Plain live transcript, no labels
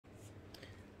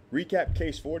Recap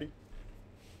case 40.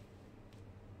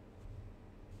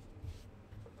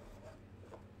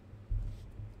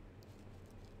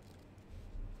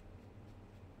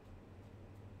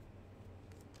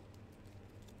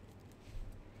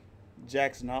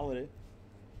 Jackson Holiday.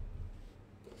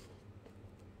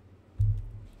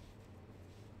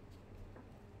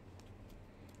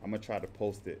 I'm going to try to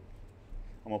post it.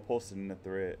 I'm going to post it in the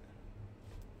thread.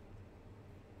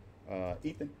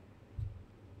 Ethan.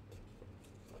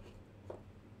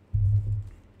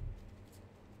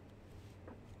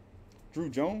 Drew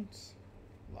Jones.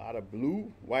 A lot of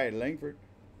blue. Wyatt Langford.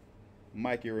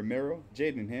 Mikey Romero.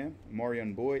 Jaden Ham.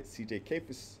 Marion Boyd. CJ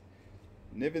Kapis.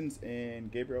 Nivens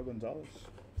and Gabriel Gonzalez.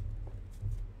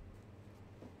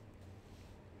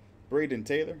 Braden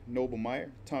Taylor. Noble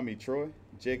Meyer. Tommy Troy.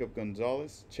 Jacob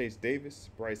Gonzalez. Chase Davis.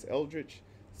 Bryce Eldridge.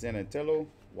 Zanatello.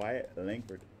 Wyatt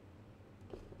Langford.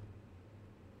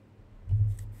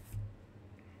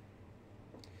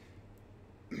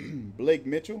 Blake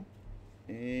Mitchell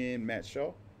and Matt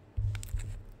Shaw.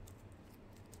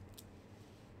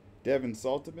 Devin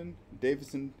Salterman,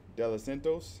 Davison De Los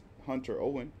Santos, Hunter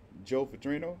Owen, Joe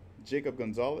Petrino, Jacob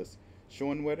Gonzalez,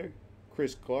 Sean Wetter,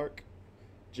 Chris Clark,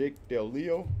 Jake Del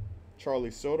Leo,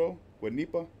 Charlie Soto,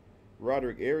 Wanipa,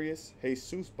 Roderick Arias,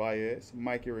 Jesus Baez,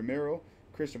 Mikey Romero,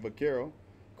 Christian Vaquero,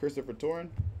 Christopher Torren,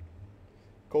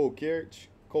 Cole Carriage,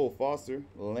 Cole Foster,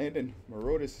 Landon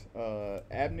Morotis,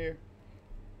 Abner,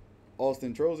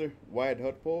 Austin Trozer, Wyatt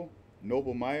Hutpole,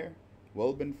 Noble Meyer,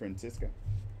 Welbin Francisca.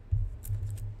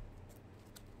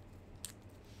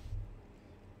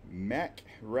 Mac,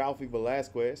 Ralphie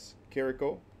Velasquez,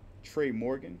 Carrico, Trey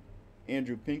Morgan,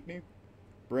 Andrew Pinkney,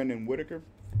 Brendan Whitaker,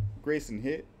 Grayson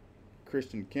Hitt,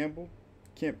 Christian Campbell,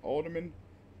 Kemp Alderman,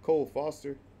 Cole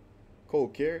Foster, Cole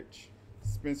Carriage,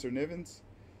 Spencer Nivens,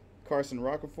 Carson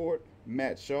Rockefort,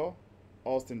 Matt Shaw,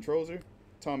 Austin Trozer,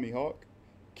 Tommy Hawk,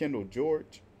 Kendall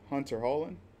George, Hunter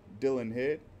Holland, Dylan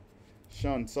Head,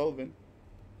 Sean Sullivan,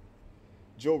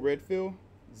 Joe Redfield,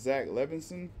 Zach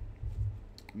Levinson,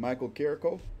 Michael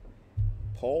Carrico,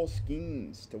 Paul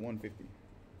Skeens to 150.